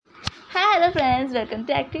Hello friends, welcome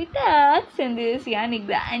to Active Talks, and this is Yannick,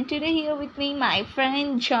 and today here with me my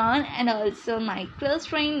friend John and also my close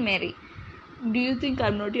friend Mary. Do you think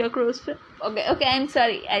I'm not your close friend? Okay, I'm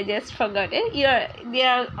sorry, I just forgot it. They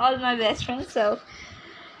are all my best friends. So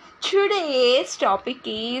today's topic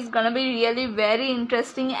is gonna be really very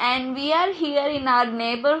interesting, and we are here in our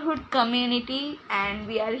neighborhood community, and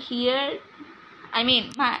we are here. I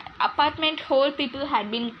mean, my apartment whole people had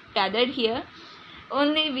been gathered here.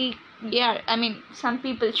 Only some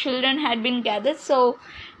people, children had been gathered. So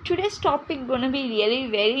today's topic gonna be really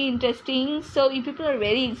very interesting. So you people are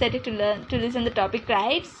very excited to listen the topic,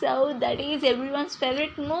 right? So that is everyone's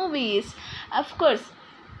favorite movies, of course.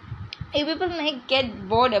 You people may get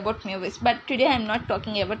bored about movies, but today I'm not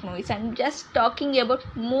talking about movies. I'm just talking about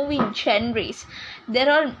movie genres.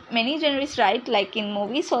 There are many genres, right? Like in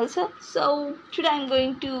movies also. So today I'm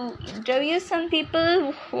going to interview some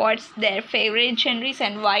people. What's their favorite genres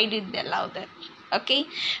and why did they love that? Okay.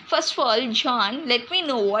 First of all, John, let me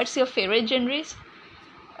know what's your favorite genres.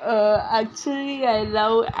 Actually, I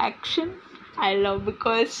love action. I love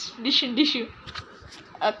because dishu.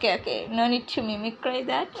 Okay. No need to mimicry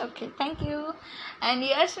that. Okay, thank you. And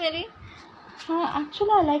yes, Mary? Actually,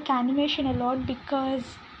 I like animation a lot because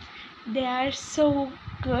they are so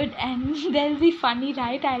good and they'll be funny,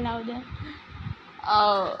 right? I love them.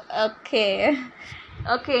 Oh, okay.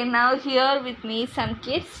 Okay, now here with me some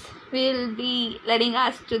kids will be letting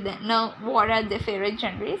us to them know what are their favorite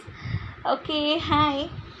genres. Okay, hi.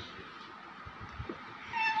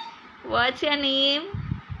 What's your name?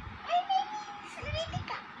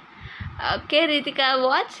 Okay, Ritika,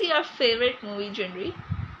 what's your favorite movie genre?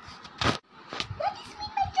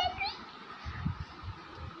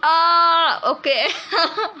 Okay.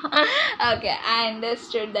 Okay, I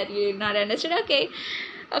understood that you did not understood. Okay.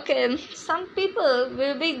 Some people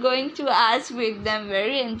will be going to ask with them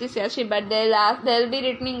very enthusiastic, but they'll be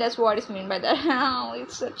returning us what is meant by that. Oh,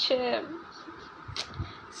 it's such a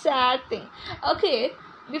sad thing. Okay,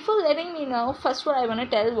 before letting me know, first of all, I want to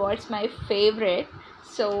tell what's my favorite.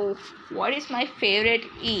 So what is my favorite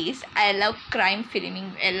is I love crime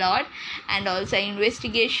filming a lot, and also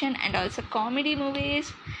investigation, and also comedy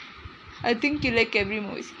movies. I think you like every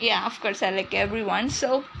movie. Yeah, of course I like everyone.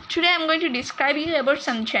 So today I'm going to describe you about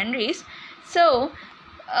some genres. So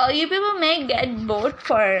you people may get bored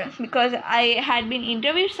because I had been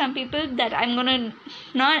interviewed some people that I'm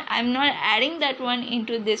not adding that one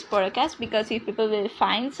into this podcast because you people will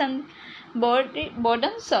find some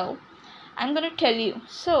boredom. So I'm gonna tell you.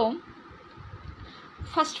 So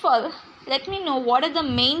first of all, let me know what are the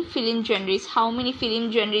main film genres. How many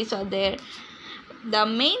film genres are there? The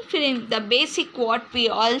main film, the basic what we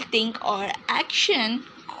all think are action,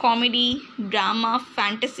 comedy, drama,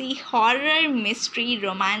 fantasy, horror, mystery,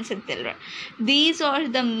 romance, and thriller. These are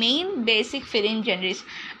the main basic film genres.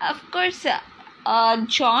 Of course,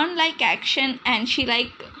 John like action and she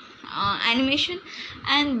like animation,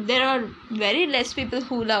 and there are very less people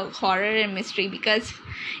who love horror and mystery because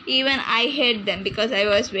even I hate them because I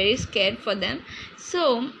was very scared for them.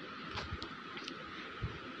 So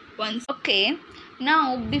once okay,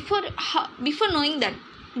 now before knowing that,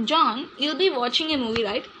 John, you'll be watching a movie,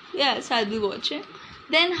 right? Yes, I'll be watching.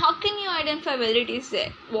 Then how can you identify whether it is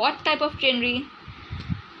what type of genre?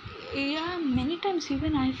 Yeah, many times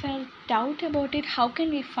even I felt doubt about it. How can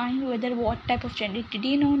we find whether what type of genre? Did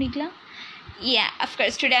you know, Nigla? Yeah, of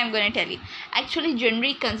course. Today I'm going to tell you. Actually,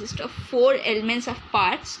 genre consists of 4 elements of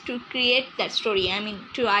parts to create that story. I mean,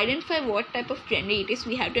 to identify what type of genre it is,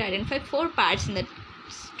 we have to identify 4 parts in the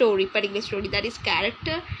particular story. That is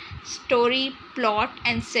character, story, plot,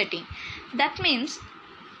 and setting. That means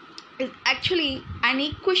actually an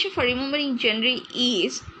equation for remembering genre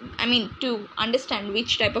is, to understand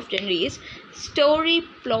which type of genre is story,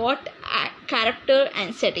 plot, character,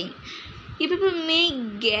 and setting. You people may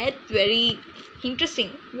get very interesting.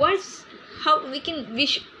 What's how we can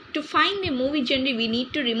wish to find a movie genre? We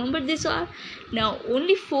need to remember this or now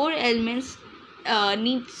only 4 elements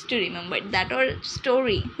needs to remember that or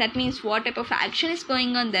story. That means what type of action is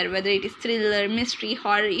going on there, whether it is thriller, mystery,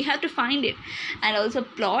 horror. You have to find it, and also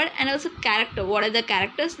plot and also character. What are the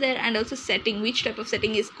characters there, and also setting. Which type of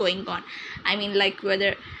setting is going on? Like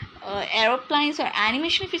whether aeroplanes or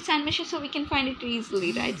animation. If it's animation, so we can find it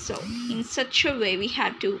easily, right? So in such a way we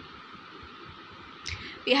have to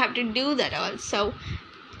do that also.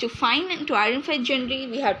 To find and to identify genre,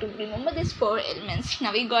 we have to remember these 4 elements.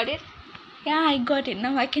 Now we got it. Yeah, I got it.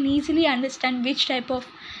 Now I can easily understand which type of.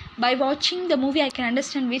 By watching the movie, I can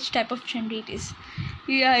understand which type of genre it is.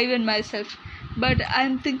 Yeah, even myself. But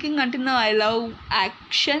I'm thinking until now I love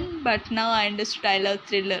action, but now I understood I love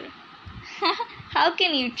thriller. How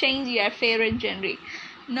can you change your favorite genre?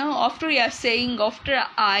 Now, after you are saying, after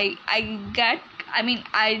I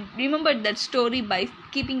remembered that story by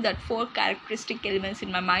keeping that 4 characteristic elements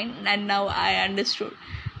in my mind, and now I understood.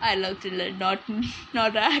 I love thriller, not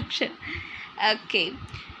not action. Okay,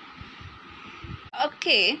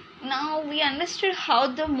 okay. Now we understood how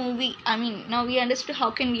the movie. Now we understood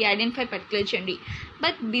how can we identify particular genre.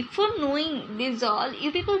 But before knowing this all,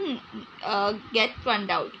 you people get one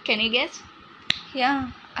doubt. Can you guess?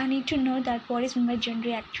 Yeah, I need to know that what is my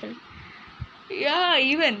genre actually. Yeah,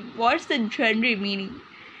 even what's the genre meaning?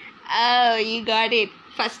 Oh, you got it.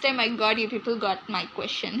 First time I got you, people got my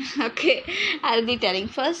question. Okay, I'll be telling.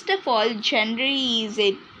 First of all, genre is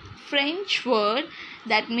a French word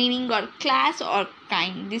that meaning or class or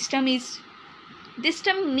kind. This term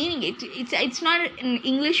meaning it's not an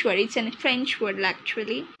English word. It's a French word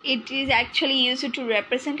actually. It is actually used to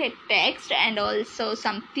represent a text and also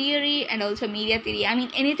some theory and also media theory.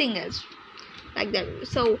 Anything else like that.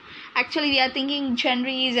 So actually, we are thinking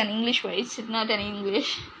genre is an English word. It's not an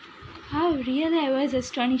English. Oh, really? I was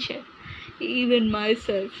astonished. Even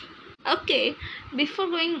myself. Okay, before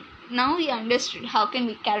going, now we understood how can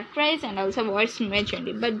we characterize and also what's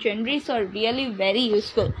genre. But genres are really very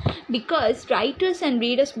useful because writers and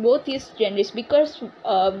readers both use genres because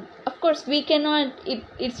of course we cannot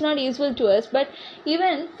it's not useful to us, but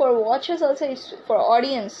even for watchers also, it's for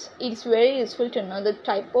audience it's very useful to know the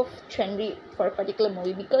type of genre for a particular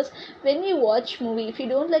movie, because when you watch movie, if you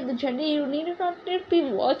don't like the genre, you need not to be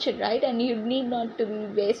watch it, right? And you need not to be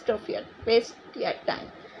waste your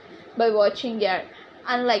time by watching your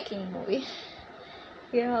unliking movie.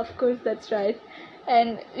 Yeah, of course, that's right.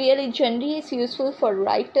 And really, genre is useful for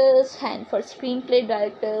writers and for screenplay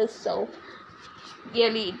directors. So,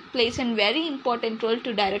 really, it plays a very important role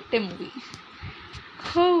to direct a movie.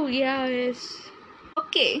 Oh, yeah, yes.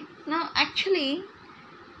 Okay, now actually,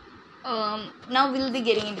 now we'll be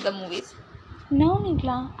getting into the movies. No,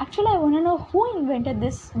 Nikla. Actually, I want to know who invented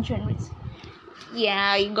this genres.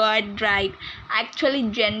 Yeah, you got right.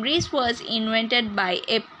 Actually, genres was invented by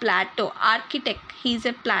a Plato architect. He's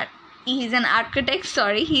an architect.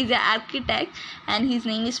 Sorry, he's an architect, and his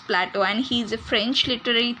name is Plato, and he's a French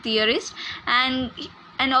literary theorist, and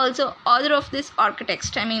also author of this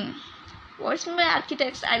architects. What's my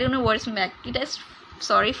architects? I don't know what's my architects.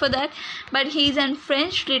 Sorry for that, but he's a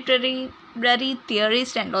French literary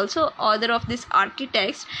theorist and also author of this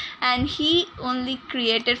architects, and he only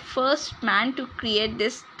created first man to create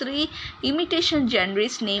this 3 imitation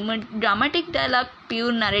genres named dramatic dialogue,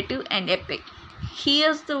 pure narrative, and epic. He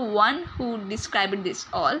is the one who described this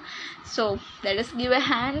all. So let us give a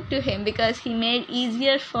hand to him because he made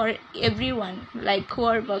easier for everyone like who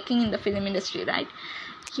are working in the film industry, right?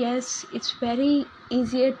 Yes, it's very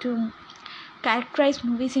easier to characterize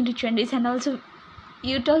movies into genres, and also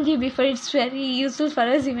you told you before it's very useful for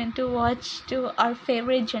us even to watch to our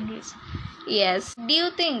favorite genres. Yes. Do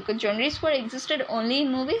you think genres were existed only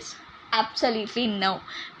in movies? Absolutely no,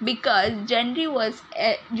 because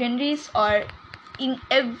genres are in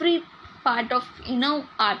every part of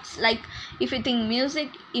arts. Like if you think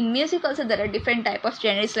music, in music also there are different type of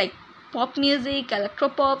genres like pop music,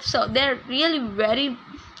 electropop. So they're really very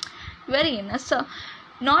so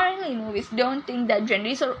not only in movies. Don't think that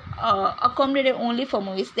genres are accommodated only for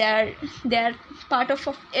movies. They are part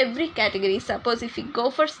of every category. Suppose if you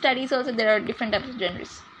go for studies also, there are different types of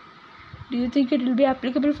genres. Do you think it will be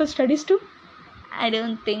applicable for studies too? I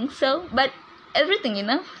don't think so, but everything,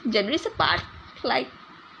 genre is a part, like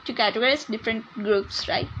to categorize different groups,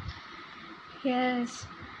 right? Yes.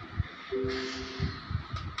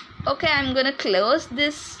 Okay, I'm gonna close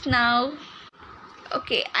this now.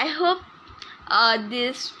 Okay, I hope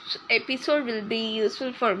this episode will be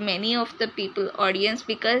useful for many of the people audience,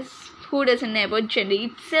 because who doesn't know about gender?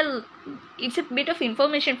 It's a bit of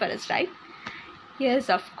information for us, right? Yes,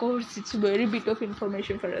 of course, it's very bit of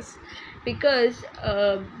information for us, because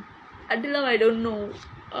until now I don't know.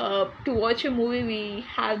 To watch a movie, we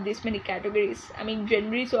have this many categories.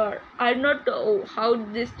 Genres are I don't know how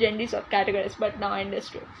these genres are categorized, but now I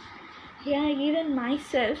understood. Yeah, even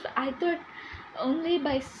myself, I thought only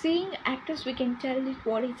by seeing actors we can tell it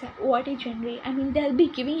what is genre. They'll be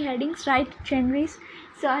giving headings, right? Genres.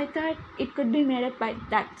 So I thought it could be made up by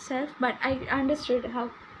that self, but I understood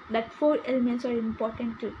how that 4 elements are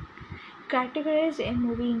important to categorize a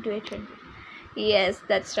movie into a genre. Yes,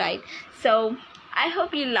 that's right. So I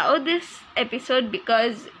hope you love this episode,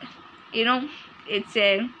 because it's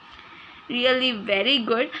a really very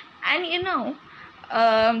good, and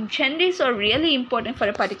genres are really important for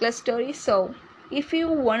a particular story. So if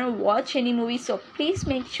you want to watch any movie, so please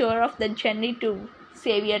make sure of the genre to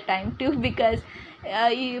save your time too, because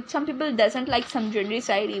Some people doesn't like some genre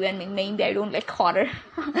side, even maybe I don't like horror.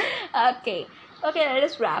 Okay. Okay, let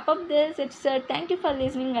us wrap up this. It's thank you for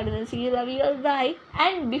listening. I will see you. Love you. Bye.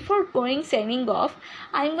 And before going signing off,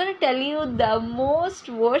 I'm gonna tell you the most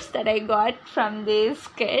words that I got from these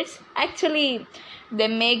kids. Actually, they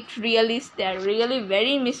make really, they're really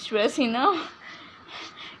very mischievous, you know.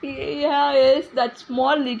 Yeah, yes, that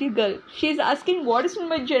small little girl. She's asking what is in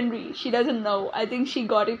my genre. She doesn't know. I think she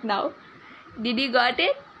got it now. Did you got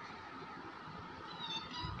it?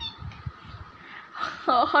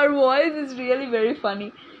 Her voice is really very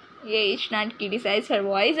funny. Yeah, it's not criticize her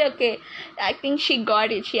voice. Okay, I think she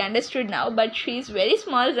got it. She understood now. But she's very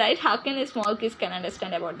small, right? How can a small kid can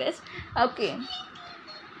understand about this? Okay,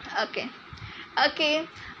 okay, okay.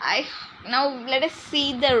 I now let us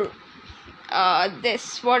see the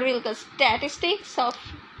this what will the statistics of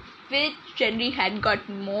which genre had got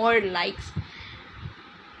more likes.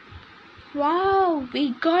 Wow,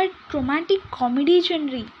 we got romantic comedy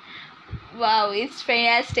genre. Wow, it's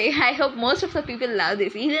fantastic. I hope most of the people love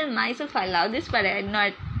this. Even myself, I love this, but I'm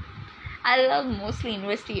not. I love mostly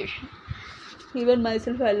investigation. Even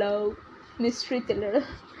myself, I love mystery thriller.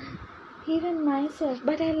 Even myself,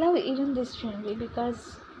 but I love even this genre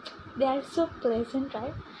because they are so pleasant,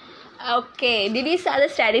 right? Okay, did you saw the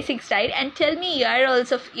statistics right? And tell me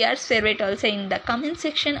your favorite also in the comment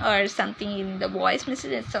section or something in the voice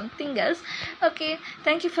message or something else. Okay,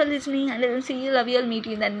 thank you for listening and I'll see you. Love you. I'll meet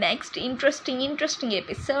you in the next interesting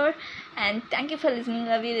episode. And thank you for listening.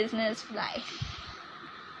 Love you, listeners. Bye.